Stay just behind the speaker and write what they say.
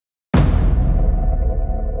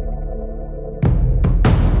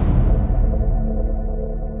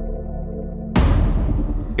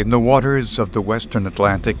In the waters of the Western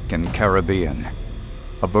Atlantic and Caribbean,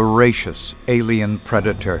 a voracious alien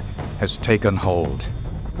predator has taken hold.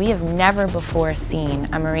 We have never before seen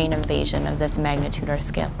a marine invasion of this magnitude or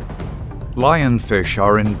scale. Lionfish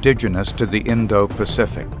are indigenous to the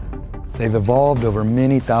Indo-Pacific. They've evolved over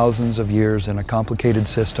many thousands of years in a complicated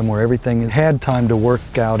system where everything had time to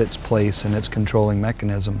work out its place and its controlling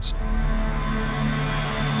mechanisms.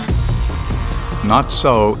 Not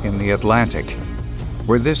so in the Atlantic,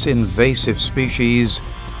 where this invasive species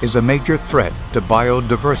is a major threat to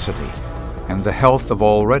biodiversity and the health of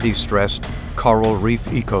already stressed coral reef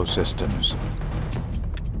ecosystems.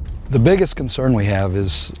 The biggest concern we have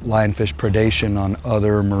is lionfish predation on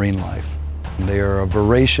other marine life. They are a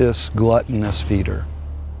voracious, gluttonous feeder.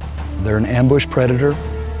 They're an ambush predator,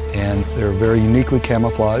 and they're very uniquely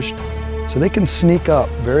camouflaged, so they can sneak up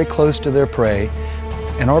very close to their prey.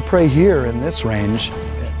 And our prey here in this range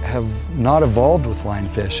have not evolved with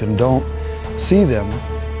lionfish and don't see them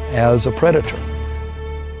as a predator.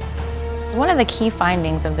 One of the key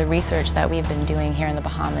findings of the research that we've been doing here in the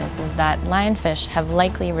Bahamas is that lionfish have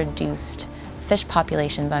likely reduced fish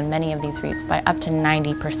populations on many of these reefs by up to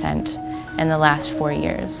 90% in the last 4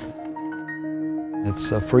 years.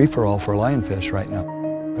 It's a free-for-all for lionfish right now.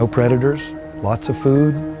 No predators, lots of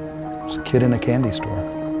food, just a kid in a candy store.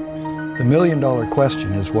 The million-dollar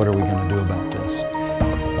question is, what are we going to do about this?